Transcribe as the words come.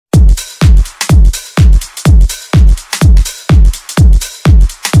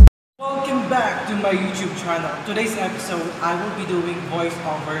to my YouTube channel. Today's episode, I will be doing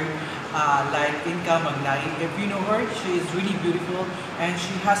voiceover like Inka Magnaye. If you know her, she is really beautiful and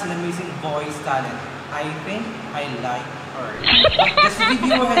she has an amazing voice talent. I think I like her. But just to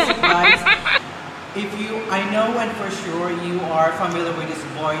give you a heads up, guys, I know and for sure you are familiar with this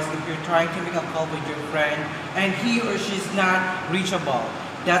voice. If you're trying to make a call with your friend and he or she's not reachable,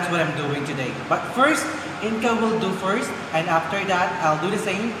 that's what I'm doing today. But first, Inka will do first, and after that, I'll do the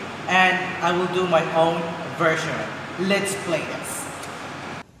same, and I will do my own version. Let's play this.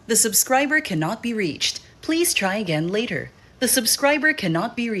 The subscriber cannot be reached. Please try again later. The subscriber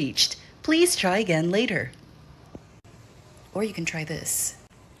cannot be reached. Please try again later. Or you can try this.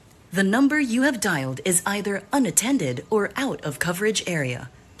 The number you have dialed is either unattended or out of coverage area.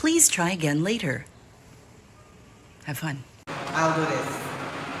 Please try again later. Have fun. I'll do this.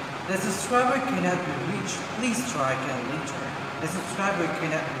 The subscriber cannot be reached. Please try again later. The subscriber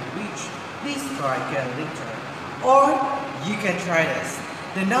cannot be reached. Please try again later. Or you can try this.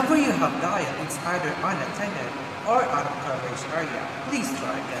 The number you have dialed is either unattended or out of coverage area. Please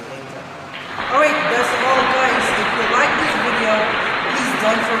try again later. Alright, that's all, guys. If you like this video, please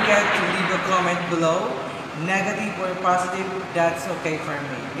don't forget to leave a comment below. Negative or positive, that's okay for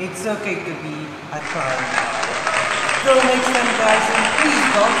me. It's okay to be a trying. Till next time, guys, and please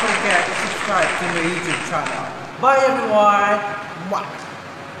don't forget to subscribe to my YouTube channel. Bye everyone! Mwah.